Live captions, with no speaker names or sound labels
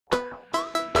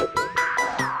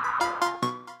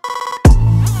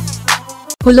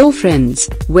Hello friends,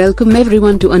 welcome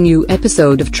everyone to a new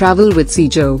episode of Travel with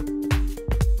Sijo.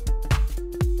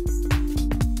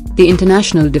 The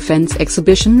International Defense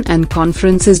Exhibition and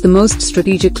Conference is the most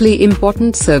strategically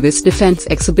important service defense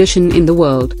exhibition in the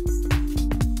world.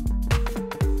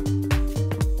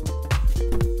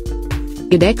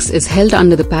 Idex is held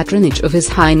under the patronage of His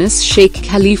Highness Sheikh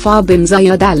Khalifa bin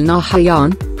Zayed Al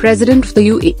Nahyan, President of the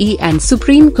UAE and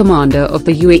Supreme Commander of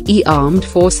the UAE Armed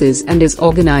Forces, and is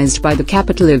organized by the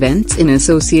Capital Events in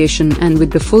association and with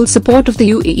the full support of the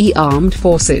UAE Armed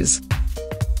Forces.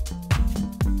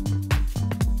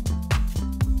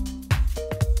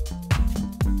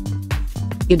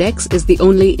 Idex is the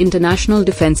only international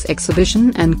defense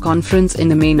exhibition and conference in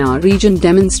the MENA region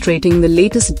demonstrating the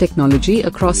latest technology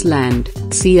across land,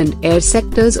 sea and air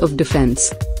sectors of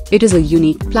defense. It is a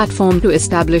unique platform to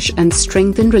establish and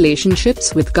strengthen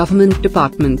relationships with government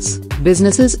departments,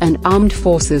 businesses and armed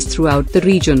forces throughout the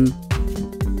region.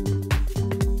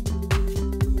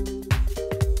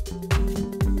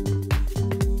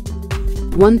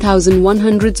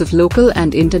 Hundreds of local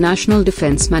and international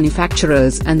defense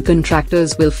manufacturers and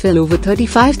contractors will fill over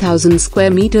 35,000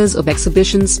 square meters of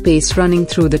exhibition space running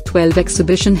through the 12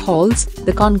 exhibition halls,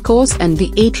 the concourse and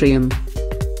the atrium.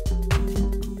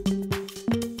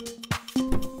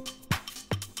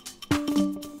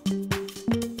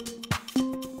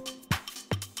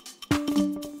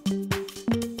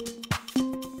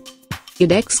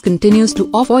 Idex continues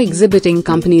to offer exhibiting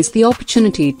companies the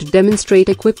opportunity to demonstrate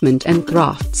equipment and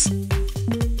crafts.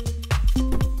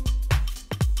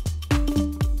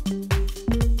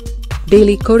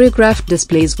 Daily choreographed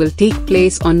displays will take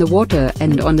place on the water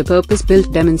and on the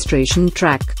purpose-built demonstration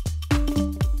track.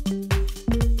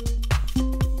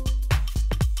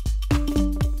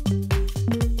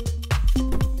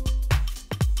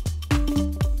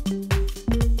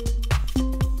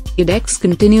 Idex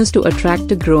continues to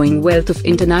attract a growing wealth of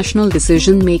international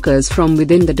decision-makers from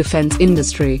within the defense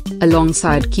industry,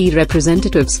 alongside key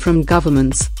representatives from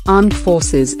governments, armed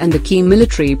forces and the key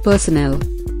military personnel.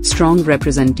 Strong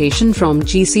representation from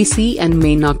GCC and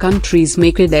MENA countries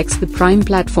make Idex the prime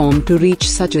platform to reach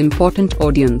such an important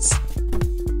audience.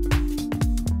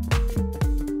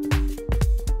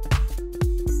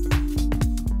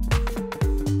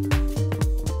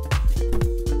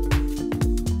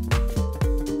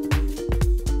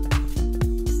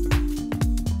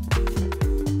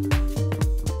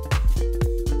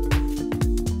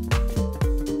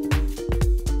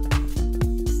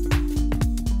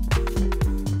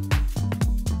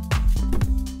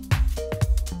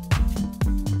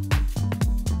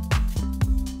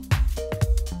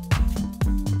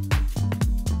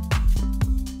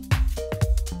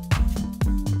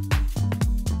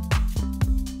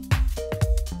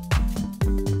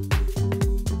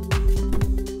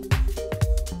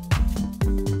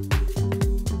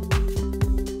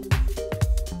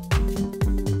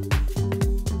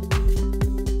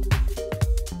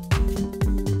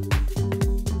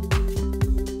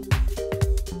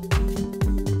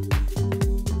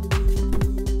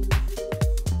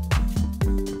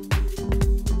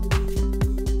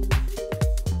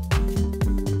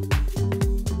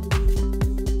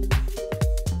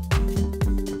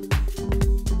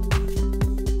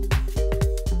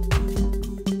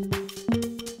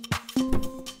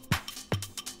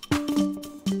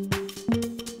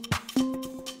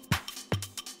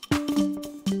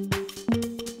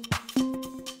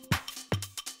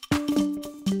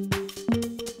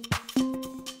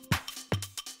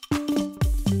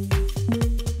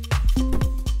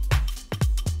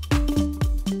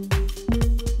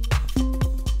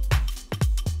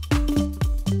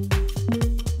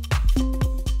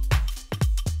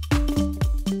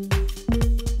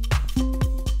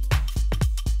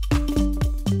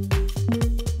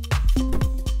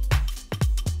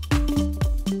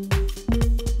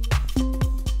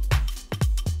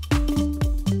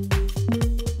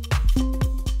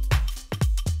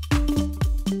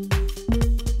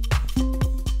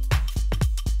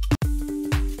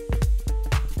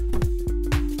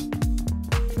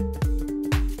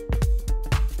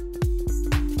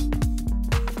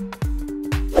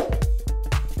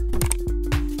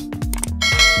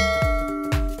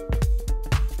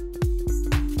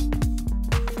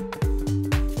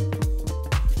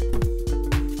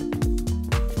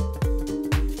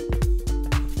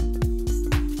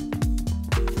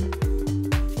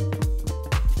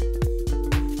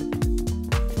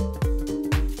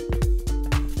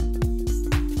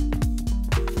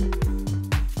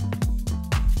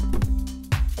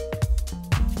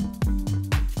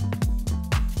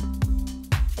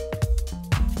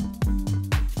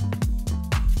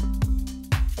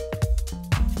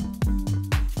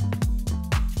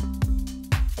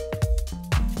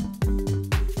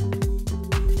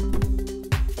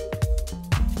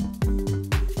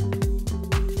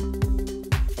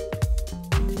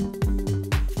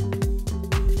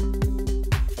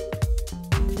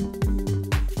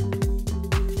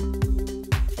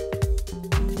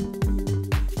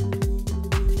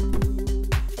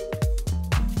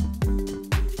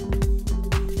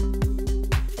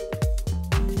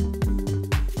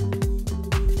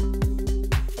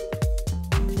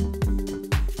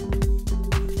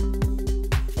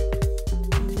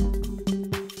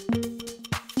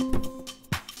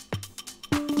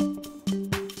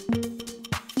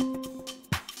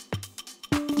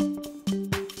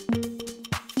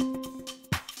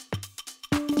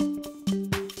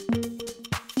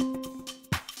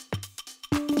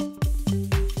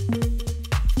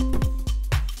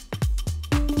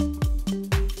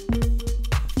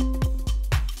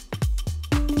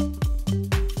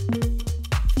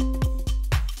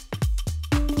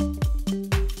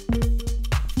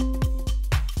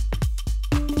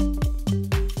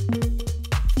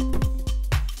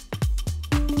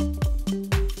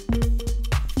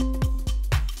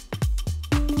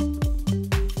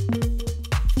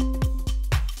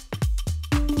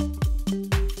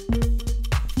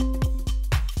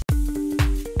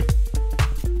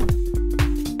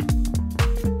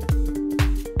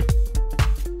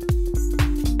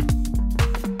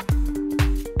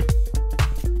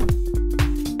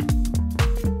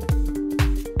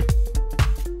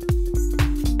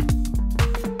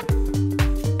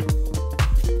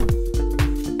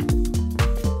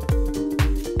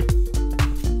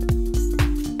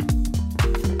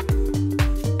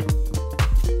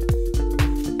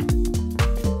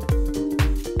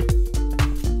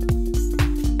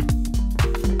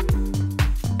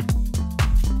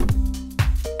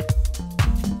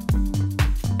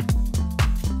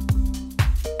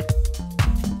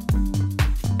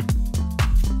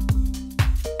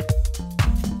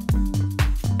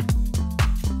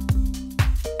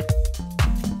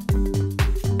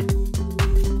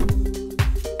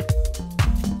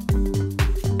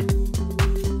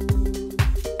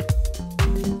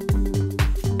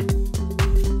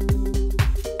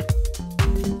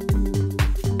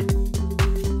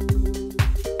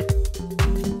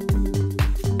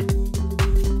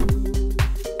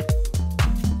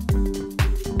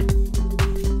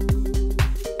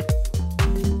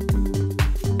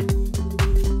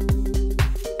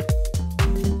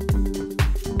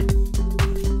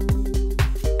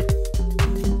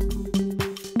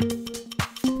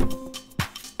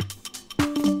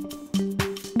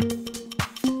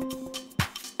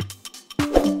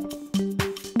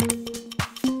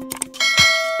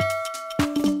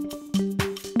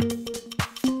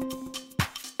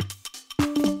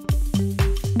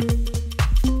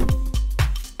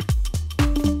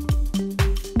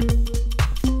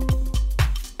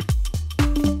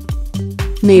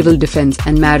 Naval Defense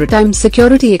and Maritime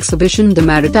Security Exhibition. The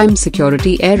Maritime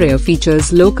Security area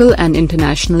features local and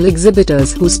international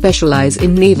exhibitors who specialize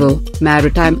in naval,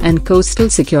 maritime and coastal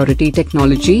security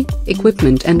technology,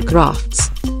 equipment and crafts.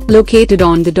 Located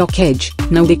on the dock edge,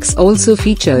 Idex also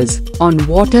features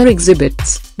on-water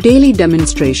exhibits, daily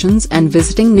demonstrations and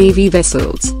visiting Navy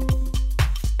vessels.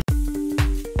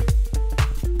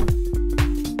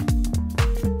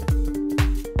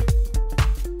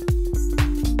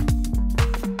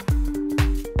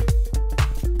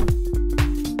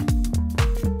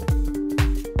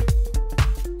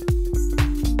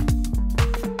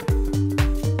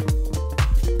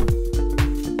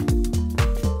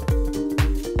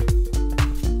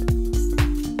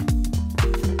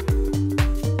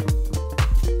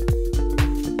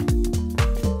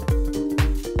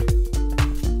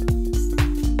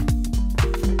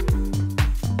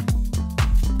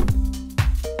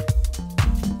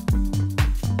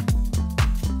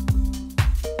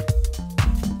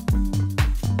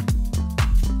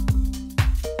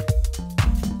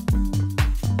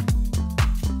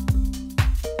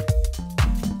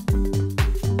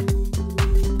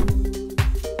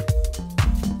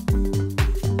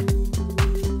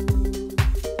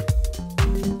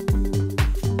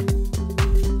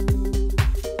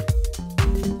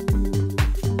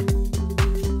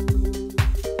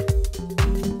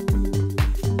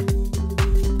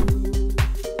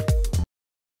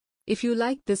 If you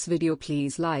like this video,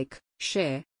 please like,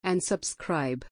 share, and subscribe.